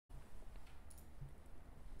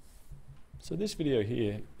So this video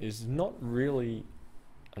here is not really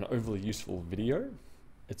an overly useful video.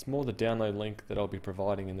 It's more the download link that I'll be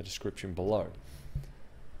providing in the description below.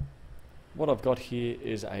 What I've got here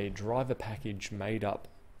is a driver package made up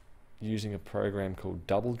using a program called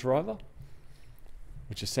DoubleDriver,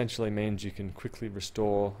 which essentially means you can quickly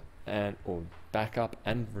restore or back up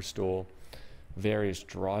and restore various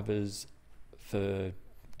drivers for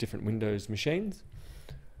different Windows machines.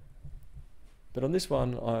 But on this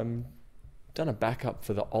one, I'm done a backup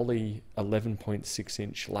for the Ollee 11.6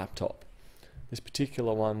 inch laptop. This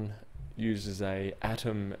particular one uses a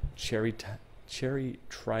Atom Cherry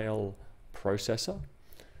Trail processor,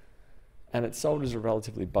 and it's sold as a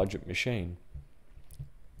relatively budget machine.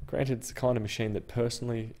 Granted, it's the kind of machine that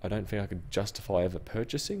personally I don't think I could justify ever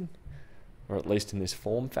purchasing, or at least in this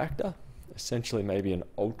form factor. Essentially maybe an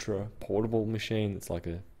ultra portable machine that's like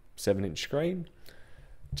a 7-inch screen,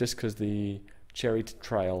 just because the Cherry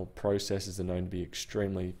Trail processors are known to be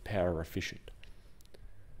extremely power efficient.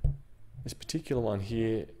 This particular one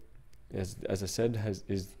here, as I said, has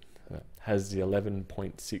the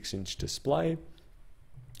 11.6 inch display.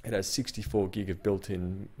 It has 64 gig of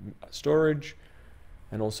built-in storage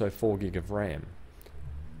and also 4 gig of RAM.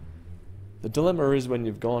 The dilemma is when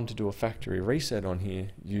you've gone to do a factory reset on here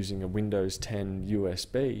using a Windows 10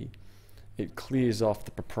 USB, it clears off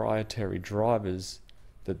the proprietary drivers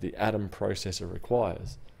that the Atom processor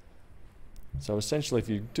requires. So essentially, if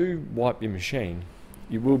you do wipe your machine,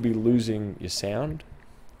 you will be losing your sound,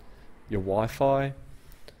 your Wi-Fi,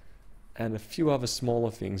 and a few other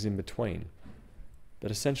smaller things in between.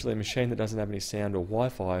 But essentially, a machine that doesn't have any sound or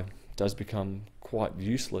Wi-Fi does become quite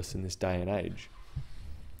useless in this day and age.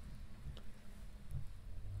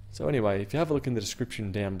 So anyway, if you have a look in the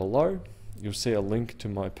description down below, you'll see a link to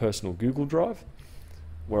my personal Google Drive,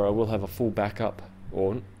 where I will have a full backup,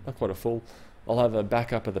 or not quite a full, I'll have a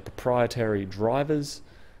backup of the proprietary drivers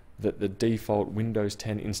that the default Windows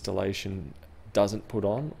 10 installation doesn't put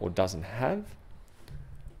on or doesn't have.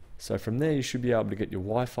 So from there you should be able to get your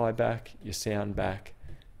Wi-Fi back, your sound back,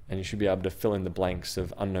 and you should be able to fill in the blanks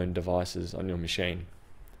of unknown devices on your machine.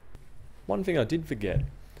 One thing I did forget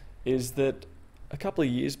is that a couple of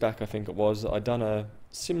years back, I think it was, I'd done a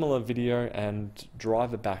similar video and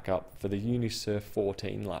driver backup for the Unisurf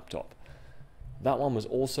 14 laptop. That one was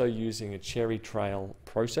also using a Cherry Trail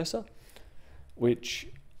processor, which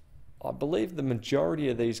I believe the majority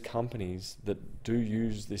of these companies that do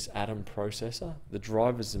use this Atom processor, the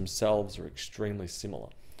drivers themselves are extremely similar.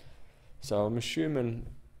 So I'm assuming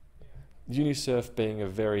Unisurf being a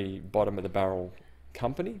very bottom of the barrel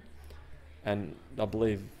company, and I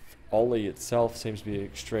believe Ollee itself seems to be an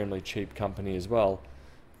extremely cheap company as well,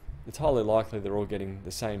 it's highly likely they're all getting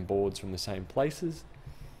the same boards from the same places.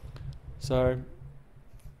 So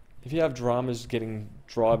if you have dramas getting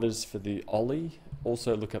drivers for the Ollee,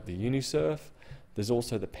 also look up the Unisurf. There's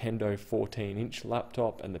also the Pendo 14-inch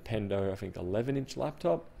laptop and the Pendo, I think, 11-inch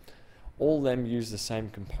laptop. All of them use the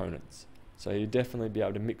same components. So you'll definitely be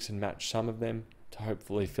able to mix and match some of them to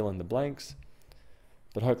hopefully fill in the blanks.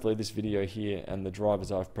 But hopefully this video here and the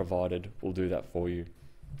drivers I've provided will do that for you.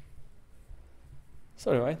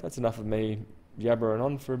 So anyway, that's enough of me yabbering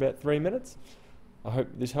on for about 3 minutes. I hope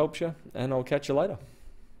this helps you, and I'll catch you later.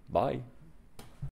 Bye.